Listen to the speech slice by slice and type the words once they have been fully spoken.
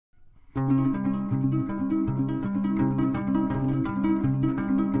Found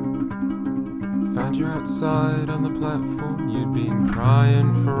you outside on the platform. You'd been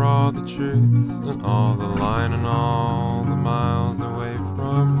crying for all the truths and all the line and all the miles away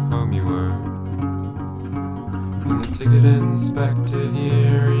from home you were. And the ticket inspector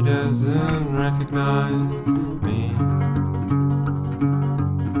here, he doesn't recognize me.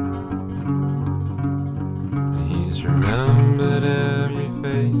 He's remembered every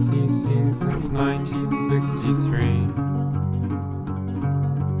face he's seen since 1963.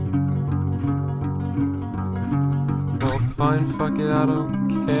 Fine, fuck it, I don't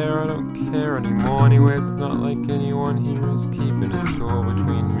care anymore. Anyway, it's not like anyone here is keeping a score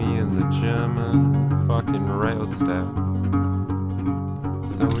between me and the German fucking rail staff.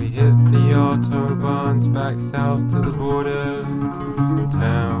 So we hit the autobahns back south to the border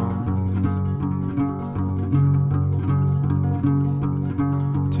towns,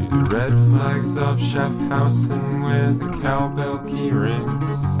 to the red flags of Schaffhausen where the cowbell key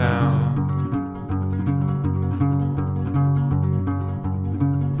rings sound.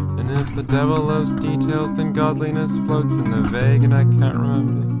 If the devil loves details, then godliness floats in the vague, and I can't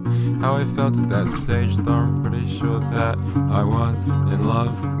remember how I felt at that stage, though I'm pretty sure that I was in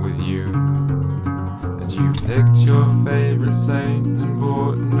love with you. And you picked your favorite saint and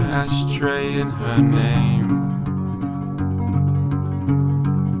bought an ashtray in her name.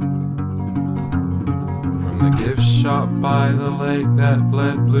 From the gift shop by the lake that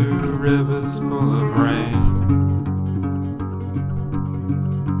bled blue rivers full of rain.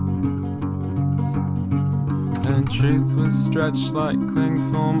 And truth was stretched like cling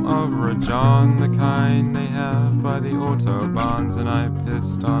film over a John, the kind they have by the autobahns, and I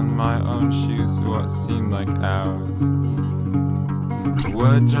pissed on my own shoes for what seemed like hours. The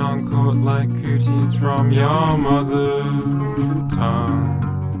word John caught like cooties from your mother tongue.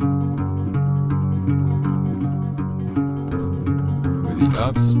 With the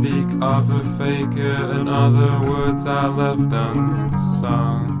upspeak of a faker and other words I left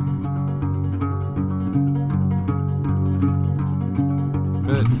unsung.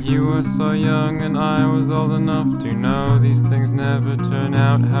 But you were so young and I was old enough to know these things never turn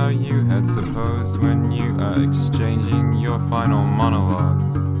out how you had supposed when you are exchanging your final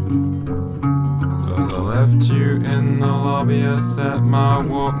monologues. So as I left you in the lobby, I set my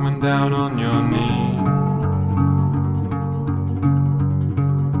Walkman down on your knee.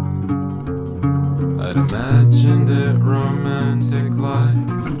 I'd imagined it romantic like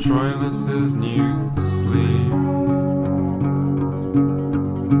Troilus' new sleep.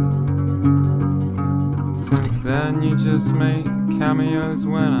 Since then you just make cameos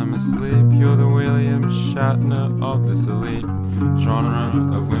when I'm asleep. You're the William Shatner of this elite genre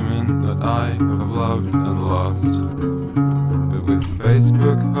of women that I have loved and lost. But with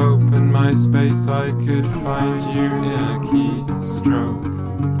Facebook, Hope and MySpace I could find you in a keystroke.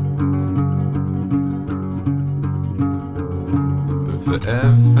 But for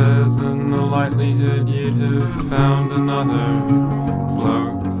airfares and the likelihood you'd have found another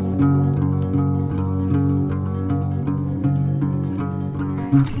bloke.